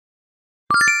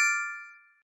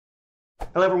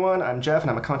Hello everyone, I'm Jeff and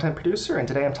I'm a content producer, and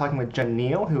today I'm talking with Jen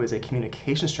Neale, who is a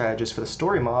communication strategist for the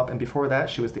Story Mob, and before that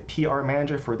she was the PR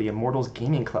manager for the Immortals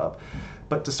Gaming Club.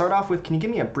 But to start off with, can you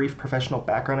give me a brief professional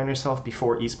background on yourself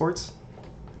before esports?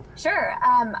 Sure.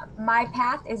 My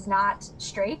path is not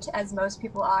straight as most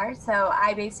people are. So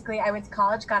I went to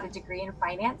college, got a degree in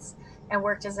finance, and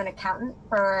worked as an accountant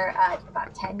for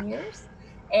about 10 years.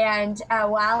 And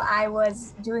while I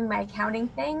was doing my accounting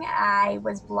thing, I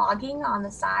was blogging on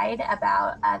the side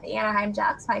about the Anaheim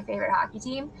Ducks, my favorite hockey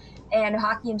team, and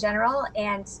hockey in general.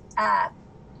 And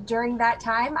during that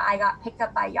time, I got picked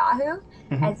up by Yahoo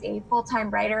Mm-hmm. as a full-time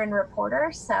writer and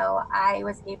reporter. So I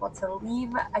was able to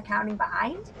leave accounting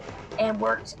behind and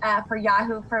worked for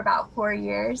Yahoo for about 4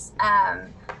 years.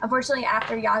 Unfortunately,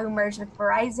 after Yahoo merged with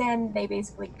Verizon, they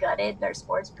basically gutted their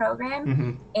sports program.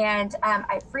 Mm-hmm. And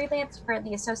I freelanced for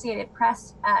the Associated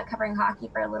Press covering hockey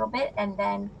for a little bit. And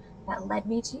then that led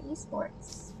me to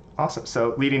esports. Awesome.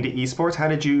 So leading to esports, how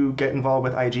did you get involved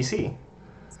with IGC?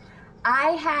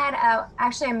 I had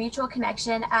actually a mutual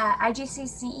connection. IGC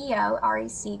CEO Ari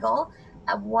Siegel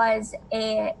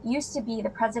used to be the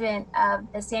president of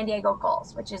the San Diego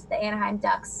Gulls, which is the Anaheim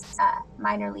Ducks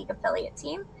minor league affiliate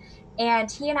team,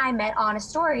 and he and I met on a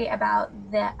story about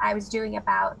that I was doing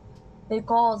about the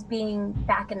Gulls being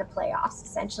back in the playoffs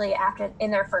essentially after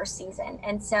in their first season,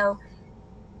 and so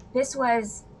this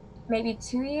was maybe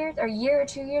 2 years or a year or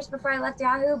 2 years before I left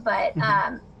Yahoo. But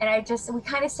Mm-hmm. we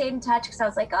kind of stayed in touch because I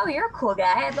was like, oh, you're a cool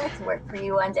guy. I'd like to work for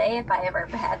you one day if I ever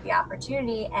had the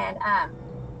opportunity. And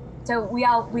so we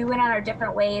went on our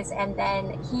different ways. And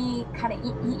then he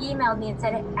emailed me and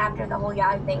said after the whole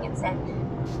Yahoo thing and said,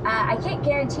 I can't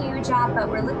guarantee you a job, but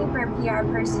we're looking for a PR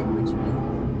person. Would you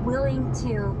be willing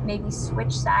to maybe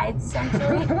switch sides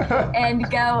essentially and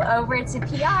go over to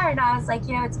PR? And I was like,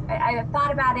 I've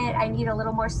thought about it. I need a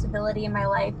little more stability in my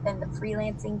life than the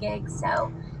freelancing gig.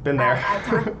 So Been there. I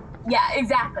talked, yeah,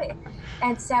 exactly.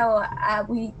 And so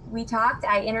we talked.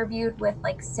 I interviewed with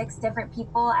like 6 different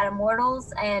people at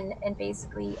Immortals, and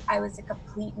basically I was a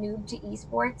complete noob to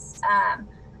esports.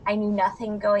 I knew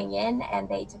nothing going in, and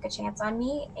they took a chance on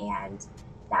me, and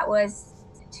that was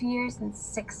 2 years and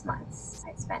 6 months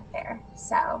I spent there.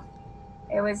 So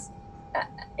it was uh,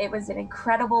 it was an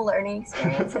incredible learning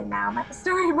experience, and now I'm at the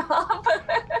Story Mob.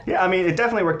 Yeah, I mean, it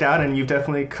definitely worked out, and you've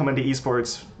definitely come into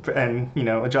esports and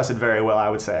adjusted very well, I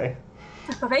would say.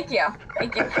 Well, thank you,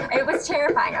 thank you. It was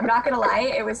terrifying. I'm not gonna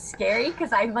lie, it was scary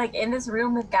because I'm like in this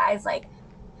room with guys like,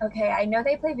 okay, I know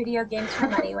they play video games for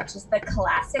money, which is the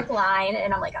classic line,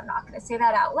 and I'm like, I'm not gonna say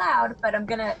that out loud, but I'm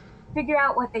gonna figure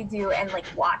out what they do and like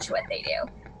watch what they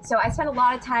do. So I spent a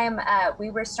lot of time. We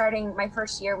were starting my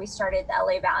first year. We started the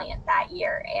LA Valiant that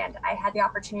year, and I had the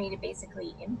opportunity to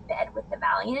basically embed with the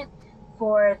Valiant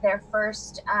for their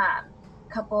first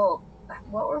couple.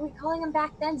 What were we calling them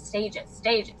back then? Stages.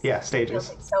 Yeah, It feels stages.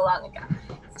 like so long ago.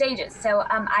 Stages. So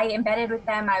I embedded with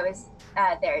them. I was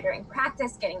there during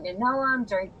practice, getting to know them.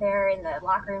 There in the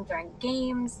locker room during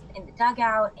games, in the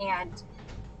dugout, and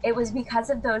it was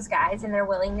because of those guys and their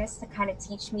willingness to kind of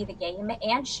teach me the game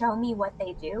and show me what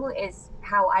they do is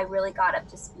how I really got up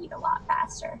to speed a lot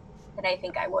faster than I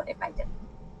think I would if I didn't.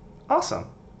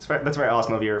 Awesome. That's very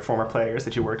awesome of your former players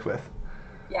that you worked with.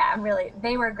 Yeah,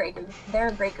 they were a great group. They're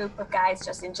a great group of guys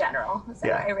just in general. So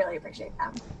Yeah. I really appreciate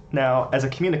them. Now, as a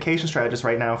communication strategist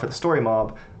right now for the Story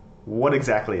Mob, what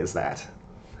exactly is that?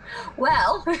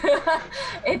 Well,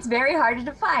 it's very hard to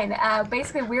define.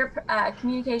 Basically, we're a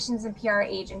communications and PR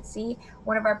agency.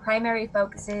 One of our primary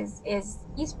focuses is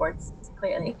esports,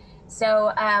 clearly.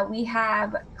 So we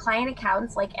have client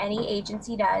accounts like any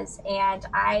agency does, and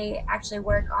I actually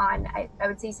work on, I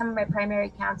would say some of my primary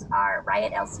accounts are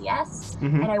Riot LCS,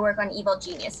 Mm-hmm. and I work on Evil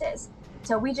Geniuses.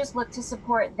 So we just look to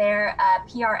support their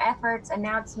PR efforts,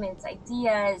 announcements,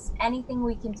 ideas, anything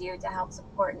we can do to help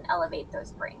support and elevate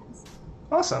those brands.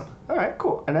 Awesome. All right,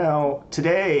 cool. And now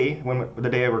today, the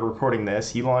day we're recording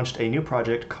this, you launched a new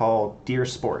project called Dear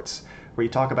Sports, where you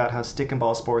talk about how stick and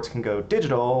ball sports can go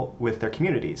digital with their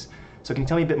communities. So can you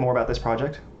tell me a bit more about this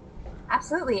project?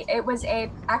 Absolutely. It was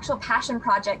a actual passion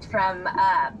project from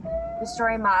the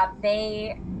Story Mob.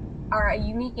 They are a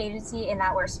unique agency in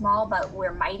that we're small, but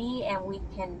we're mighty, and we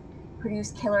can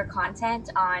produce killer content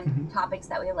on Mm-hmm. topics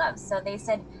that we love. So they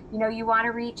said, you want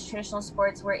to reach traditional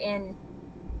sports. We're in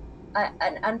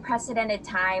an unprecedented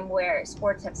time where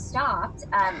sports have stopped.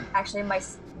 Actually,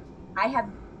 I have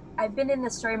I've been in the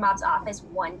Story Mob's office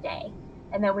one day,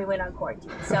 and then we went on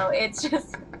quarantine. So it's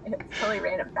just it's totally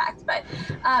random fact,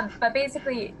 but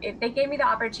basically, they gave me the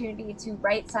opportunity to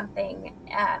write something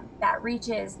that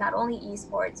reaches not only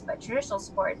esports but traditional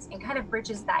sports and kind of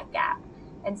bridges that gap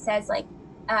and says like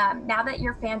now that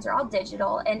your fans are all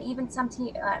digital, and even some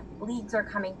leagues are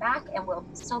coming back and will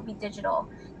still be digital,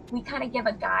 we kind of give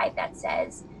a guide that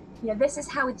says, this is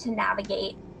how to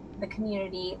navigate the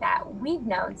community that we've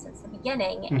known since the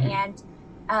beginning, and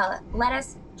let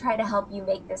us try to help you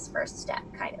make this first step,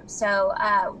 kind of. So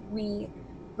I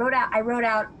wrote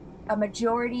out a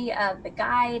majority of the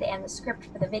guide and the script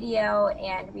for the video,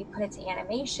 and we put it to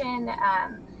animation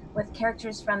with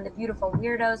characters from The Beautiful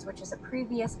Weirdos, which is a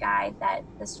previous guide that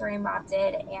the Story Mob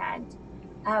did, and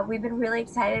we've been really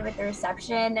excited with the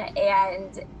reception,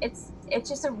 and it's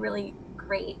just a really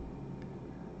great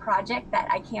project that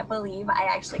I can't believe I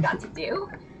actually got to do.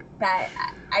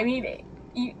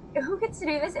 Who gets to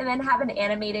do this and then have an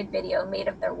animated video made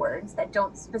of their words that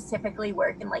don't specifically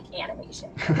work in like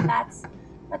animation?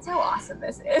 That's how awesome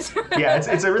this is. Yeah,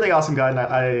 it's a really awesome guide,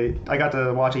 and I got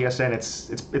to watch it yesterday,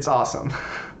 and it's awesome.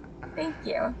 Thank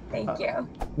you.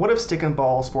 What have stick and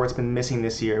ball sports been missing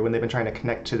this year when they've been trying to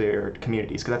connect to their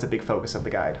communities? Because that's a big focus of the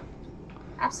guide.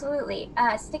 Absolutely.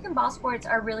 Stick and ball sports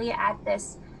are really at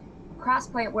this cross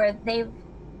point where they've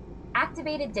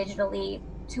activated digitally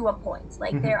to a point.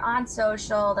 Like they're on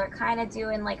social, they're kind of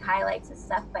doing like highlights and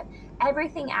stuff, but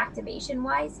everything activation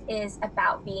wise is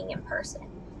about being in person.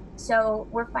 So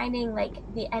we're finding like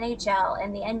the NHL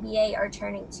and the NBA are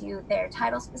turning to their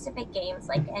title-specific games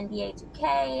like NBA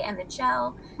 2K and the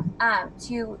NHL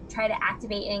to try to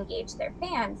activate and engage their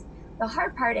fans. The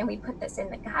hard part, and we put this in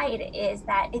the guide, is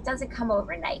that it doesn't come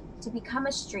overnight. To become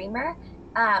a streamer,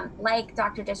 like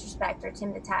Dr. Disrespect or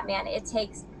Tim the Tap Man, it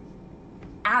takes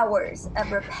hours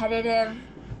of repetitive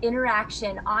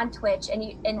interaction on Twitch,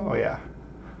 and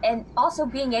also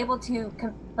being able to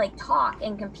talk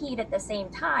and compete at the same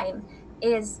time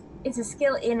is a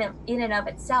skill in and of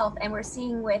itself. And we're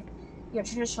seeing with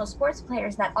traditional sports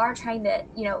players that are trying to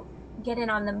get in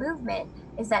on the movement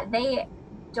is that they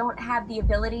don't have the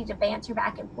ability to banter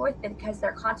back and forth because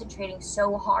they're concentrating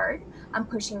so hard on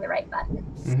pushing the right button.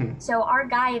 So our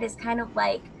guide is kind of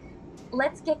like,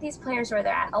 let's get these players where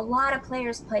they're at. A lot of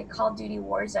players play Call of Duty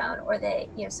Warzone, or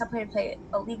some players play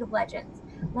a League of Legends.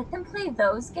 Let them play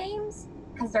those games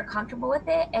because they're comfortable with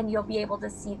it, and you'll be able to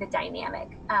see the dynamic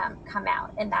come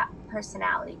out and that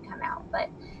personality come out. But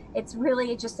it's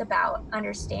really just about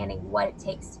understanding what it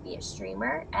takes to be a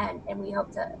streamer, and we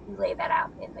hope to lay that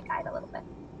out in the guide a little bit.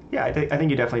 Yeah, I think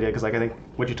you definitely did, because I think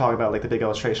what you talk about, the big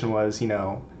illustration was, you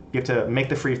have to make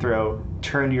the free throw,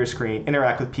 turn to your screen,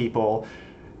 interact with people,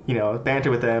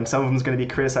 banter with them. Some of them's going to be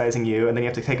criticizing you, and then you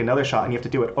have to take another shot, and you have to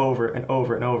do it over and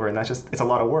over and over, and it's a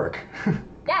lot of work.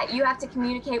 Yeah, you have to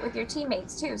communicate with your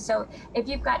teammates too. So if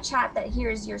you've got chat that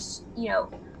hears your,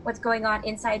 what's going on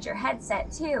inside your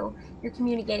headset too, you're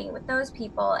communicating with those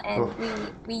people, and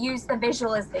we use the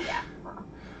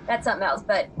that's something else,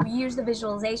 but we use the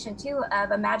visualization too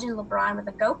of imagine LeBron with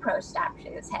a GoPro strapped to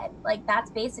his head. Like that's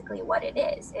basically what it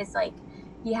is. It's like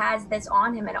he has this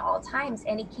on him at all times,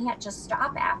 and he can't just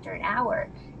stop after an hour.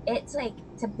 It's like,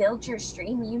 to build your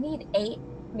stream, you need 8,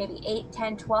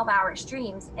 10, 12-hour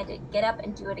streams, and to get up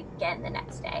and do it again the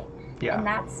next day. Yeah. And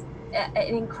that's an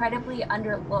incredibly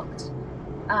underlooked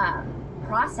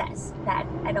process that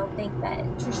I don't think that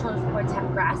traditional sports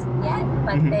have grasped yet,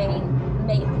 but they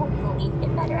may hopefully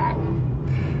get better at.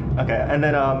 Okay, and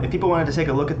then if people wanted to take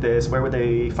a look at this, where would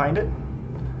they find it?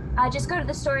 Just go to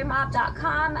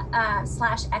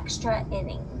thestorymob.com/extra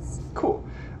innings. Cool.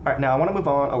 All right, now I want to move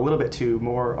on a little bit to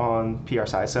more on PR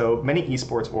side. So many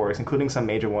esports orgs, including some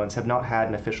major ones, have not had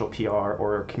an official PR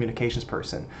or communications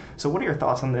person. So what are your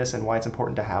thoughts on this and why it's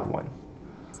important to have one?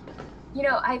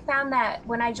 I found that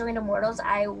when I joined Immortals,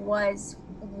 I was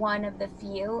one of the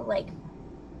few,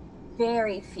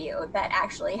 very few, that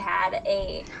actually had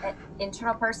an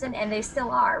internal person, and they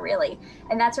still are, really.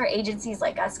 And that's where agencies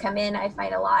like us come in. I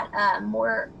find a lot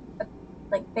more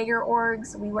bigger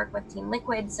orgs. We work with Team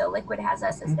Liquid, so Liquid has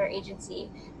us as their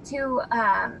agency too,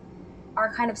 are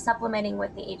kind of supplementing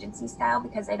with the agency style,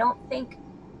 because I don't think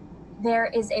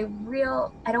there is a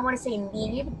real, I don't want to say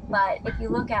need, but if you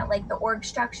look at the org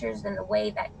structures and the way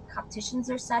that competitions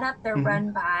are set up, they're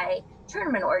run by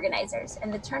tournament organizers,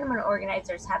 and the tournament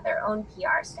organizers have their own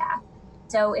PR staff.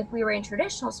 So if we were in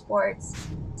traditional sports,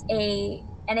 a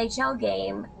NHL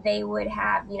game, they would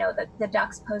have, the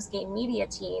Ducks post-game media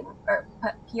team or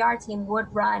PR team would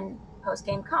run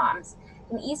post-game comms.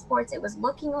 In esports, it was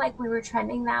looking like we were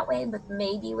trending that way, but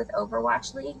maybe with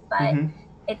Overwatch League, but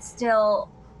it's still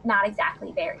not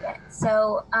exactly there yet.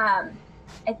 So I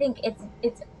think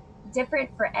it's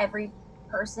different for every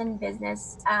person,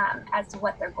 business, as to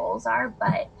what their goals are,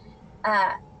 but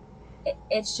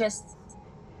it's just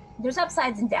there's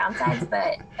upsides and downsides,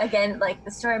 but again, like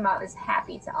the story mob is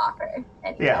happy to offer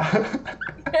anything. Yeah.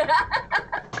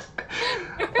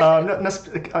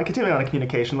 Continuing on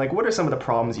communication, like what are some of the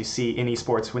problems you see in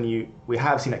esports when we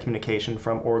have seen that communication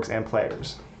from orgs and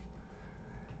players?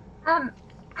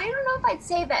 I don't know if I'd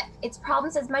say that it's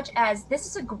problems as much as this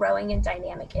is a growing and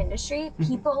dynamic industry.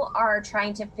 People are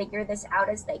trying to figure this out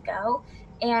as they go.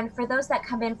 And for those that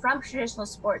come in from traditional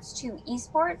sports to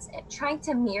esports, trying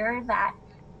to mirror that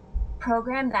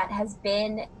program that has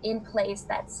been in place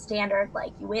that's standard,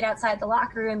 like you wait outside the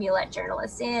locker room, you let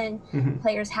journalists in,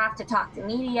 players have to talk to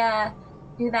media,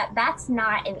 do that. That's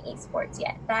not in esports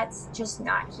yet. That's just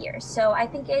not here. So I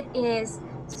think it is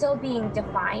still being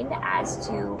defined as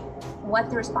to what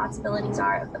the responsibilities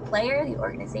are of the player, the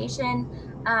organization,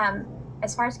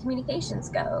 as far as communications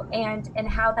go, and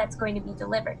how that's going to be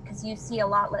delivered. Because you see a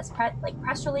lot less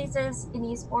press releases in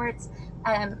esports,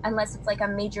 unless it's like a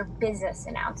major business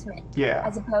announcement. Yeah.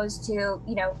 As opposed to,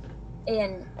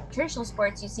 in traditional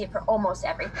sports, you see it for almost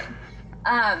everything.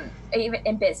 Even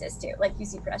in business too, like you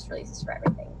see press releases for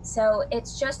everything. So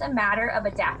it's just a matter of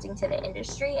adapting to the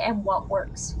industry and what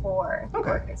works for the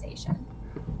organization.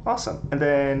 Awesome. And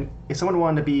then if someone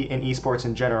wanted to be in esports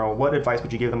in general, what advice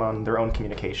would you give them on their own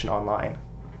communication online?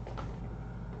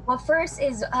 Well, first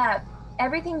is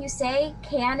everything you say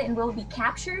can and will be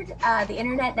captured. The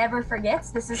internet never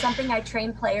forgets. This is something I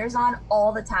train players on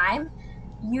all the time.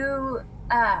 You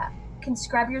can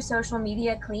scrub your social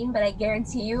media clean, but I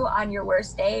guarantee you on your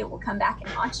worst day it will come back and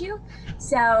haunt you.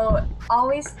 So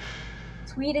always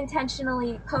tweet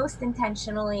intentionally, post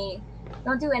intentionally.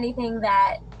 Don't do anything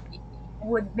that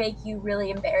would make you really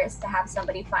embarrassed to have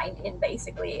somebody find in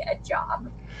basically a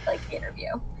job like interview.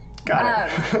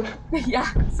 Got it.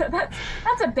 Yeah, so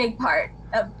that's a big part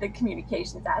of the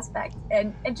communications aspect,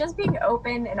 and just being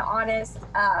open and honest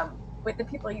with the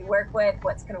people you work with,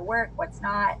 what's going to work, what's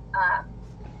not,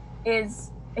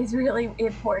 is really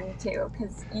important too,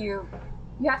 because you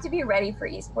have to be ready for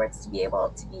esports to be able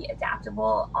to be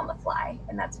adaptable on the fly.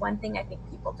 And that's one thing I think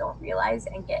people don't realize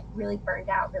and get really burned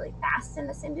out really fast in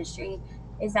this industry,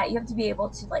 is that you have to be able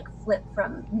to like flip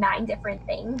from 9 different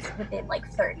things within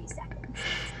like 30 seconds.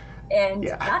 And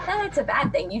not that it's a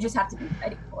bad thing, you just have to be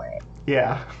ready for it.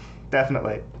 Yeah,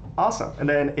 definitely. Awesome. And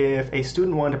then if a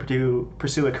student wanted to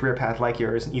pursue a career path like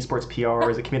yours, an esports PR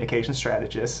or as a communication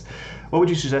strategist, what would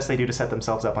you suggest they do to set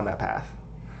themselves up on that path?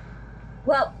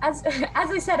 Well, as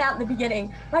I said out in the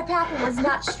beginning, my path was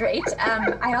not straight.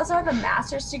 I also have a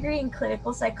master's degree in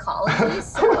clinical psychology,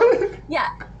 so yeah.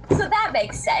 So that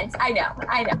makes sense. I know,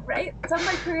 right? So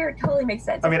my career totally makes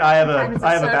sense. I mean, I have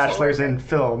a bachelor's in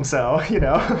film, so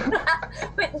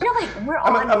But you're like, we're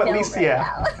on film at least, right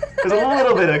now. There's a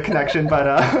little bit of connection, but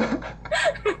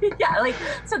yeah, like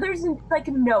so. There's like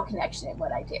no connection in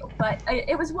what I do, but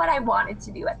it was what I wanted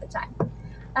to do at the time.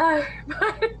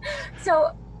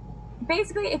 So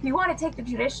basically, if you want to take the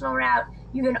traditional route,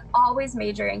 you can always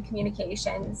major in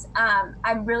communications.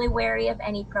 I'm really wary of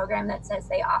any program that says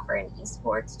they offer an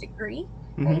esports degree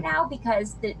right now,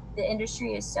 because the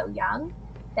industry is so young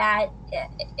that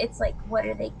it's like, what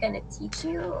are they going to teach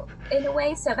you in a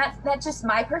way? So that's just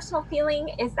my personal feeling,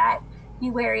 is that be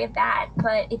wary of that.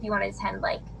 But if you want to attend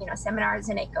like, seminars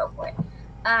in it, go for it.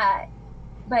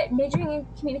 But majoring in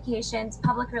communications,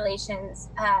 public relations,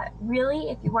 really,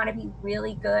 if you want to be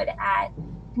really good at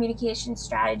communication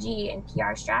strategy and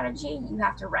PR strategy, you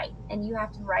have to write, and you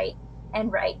have to write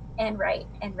and write and write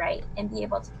and write and be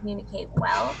able to communicate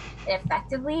well and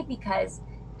effectively. Because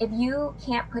if you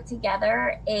can't put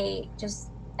together just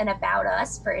an about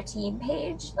us for a team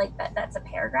page, like that's a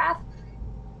paragraph,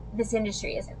 this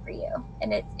industry isn't for you.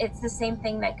 And it's the same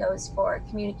thing that goes for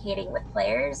communicating with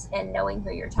players and knowing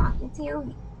who you're talking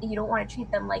to. You don't want to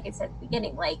treat them, like I said at the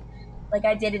beginning, like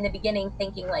I did in the beginning,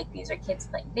 thinking like these are kids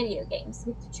playing video games.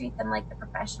 You have to treat them like the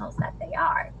professionals that they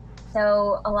are.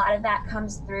 So a lot of that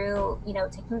comes through,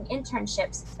 taking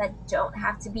internships that don't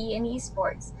have to be in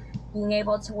esports, being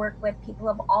able to work with people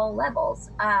of all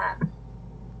levels.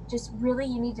 Just really,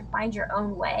 you need to find your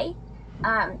own way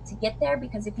to get there,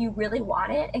 because if you really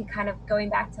want it, and kind of going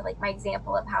back to like my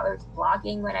example of how I was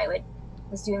blogging when I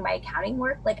was doing my accounting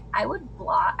work, like I would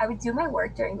do my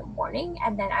work during the morning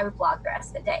and then I would blog the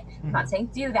rest of the day. I'm not saying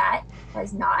do that. That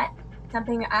is not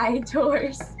something I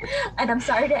endorse. And I'm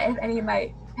sorry to any of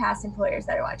my past employers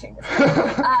that are watching this.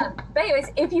 But anyways,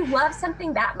 if you love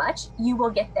something that much, you will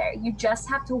get there. You just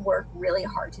have to work really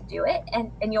hard to do it,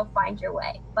 and you'll find your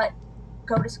way. But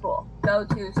go to school.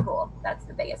 That's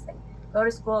the biggest thing. Go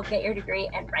to school, get your degree,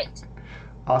 and write.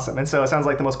 Awesome. And so it sounds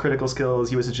like the most critical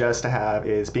skills you would suggest to have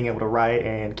is being able to write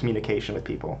and communication with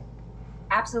people.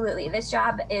 Absolutely. This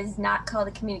job is not called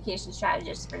a communication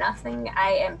strategist for nothing.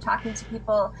 I am talking to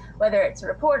people, whether it's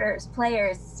reporters,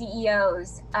 players,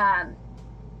 CEOs,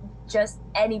 just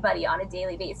anybody on a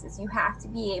daily basis. You have to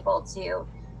be able to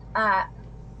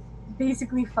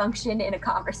basically function in a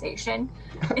conversation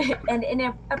and in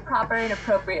a proper and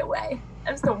appropriate way.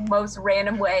 That's the most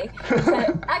random way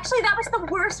actually, that was the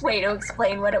worst way to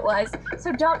explain what it was.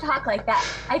 So don't talk like that.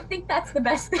 I think that's the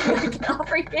best thing I can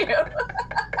offer you.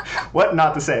 What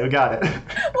not to say? We got it.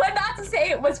 What not to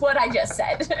say was what I just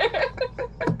said.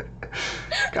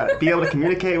 Got it. Be able to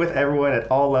communicate with everyone at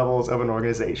all levels of an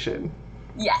organization.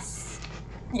 Yes.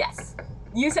 Yes.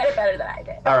 You said it better than I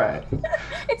did. All right.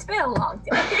 It's been a long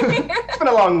day. It's been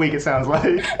a long week, it sounds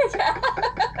like.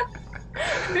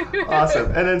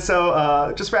 Awesome. And then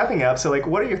so just wrapping up, so like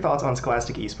what are your thoughts on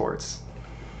scholastic esports?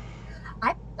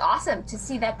 Awesome to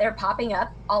see that they're popping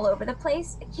up all over the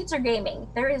place. Kids are gaming.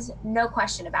 There is no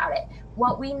question about it.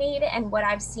 What we need and what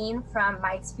I've seen from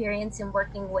my experience in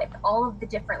working with all of the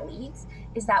different leagues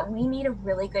is that we need a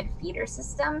really good feeder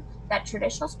system that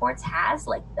traditional sports has,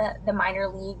 like the minor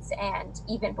leagues, and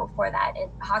even before that,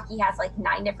 hockey has like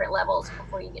 9 different levels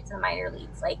before you get to the minor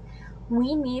leagues. Like,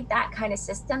 we need that kind of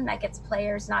system that gets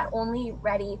players not only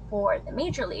ready for the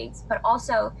major leagues, but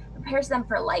also prepares them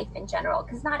for life in general,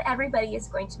 because not everybody is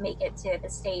going to make it to the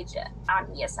stage on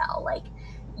ESL. Like,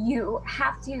 you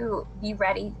have to be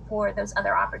ready for those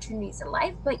other opportunities in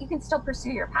life, but you can still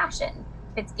pursue your passion.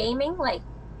 If it's gaming, like,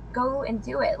 go and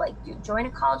do it. Like, join a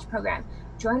college program,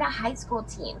 join a high school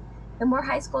team. The more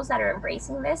high schools that are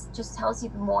embracing this just tells you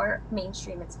the more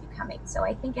mainstream it's becoming. So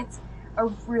I think it's a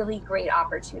really great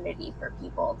opportunity for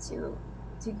people to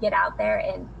get out there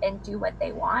and do what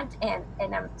they want, and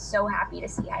I'm so happy to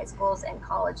see high schools and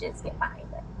colleges get behind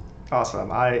it. Awesome.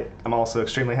 I'm also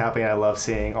extremely happy, and I love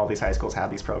seeing all these high schools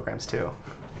have these programs too.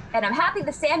 And I'm happy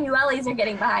the Samuelis are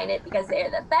getting behind it, because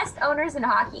they're the best owners in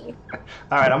hockey.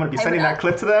 All right, I'm going to be sending that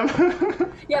clip to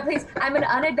them. Yeah, please. I'm an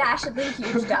unabashedly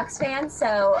huge Ducks fan,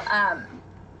 so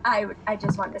I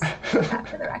just wanted to say that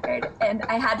for the record. And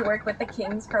I had to work with the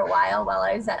Kings for a while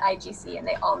I was at IGC, and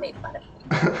they all made fun of me.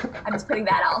 I'm just putting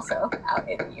that also out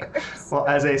in the universe. Well,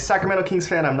 as a Sacramento Kings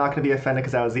fan, I'm not going to be offended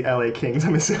because that was the LA Kings,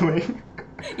 I'm assuming.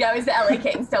 Yeah, it was the LA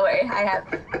Kings. Don't worry.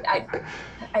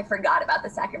 I forgot about the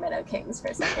Sacramento Kings for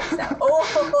a second. So,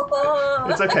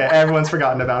 It's okay. Everyone's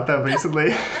forgotten about them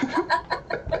recently.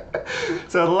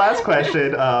 So the last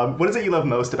question, what is it you love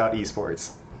most about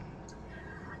esports?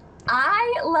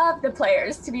 I love the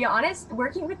players, to be honest.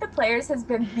 Working with the players has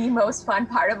been the most fun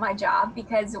part of my job,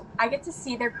 because I get to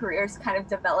see their careers kind of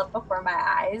develop before my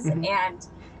eyes. Mm-hmm. And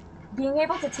being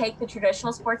able to take the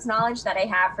traditional sports knowledge that I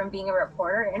have from being a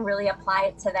reporter and really apply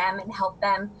it to them and help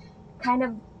them kind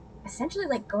of essentially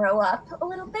like grow up a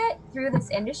little bit through this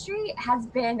industry has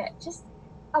been just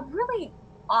a really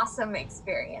awesome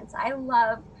experience. I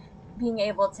love being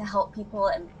able to help people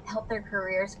and help their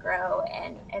careers grow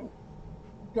and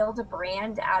build a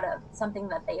brand out of something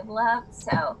that they've loved.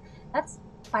 So that's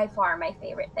by far my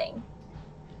favorite thing.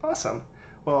 Awesome.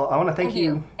 Well, I want to thank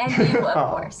you. And you,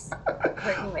 of course,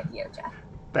 working with you, Jeff.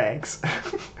 Thanks.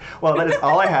 Well, that is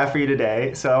all I have for you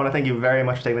today. So I want to thank you very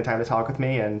much for taking the time to talk with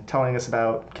me and telling us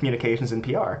about communications and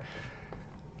PR.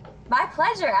 My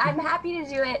pleasure. I'm happy to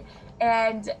do it,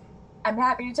 and I'm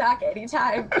happy to talk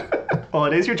anytime. Well,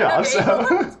 it is your job,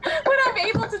 when I'm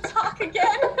able to talk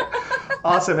again.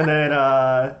 Awesome. And then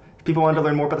if people want to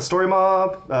learn more about the Story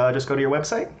Mob, just go to your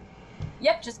website?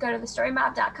 Yep, just go to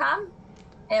thestorymob.com.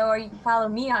 Or you can follow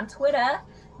me on Twitter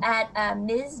at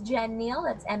Ms. Jen Neale.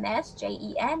 That's MSJENNEALE.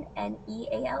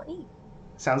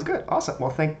 Sounds good. Awesome.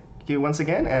 Well, thank you once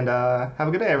again, and have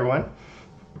a good day, everyone.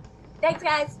 Thanks,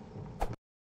 guys.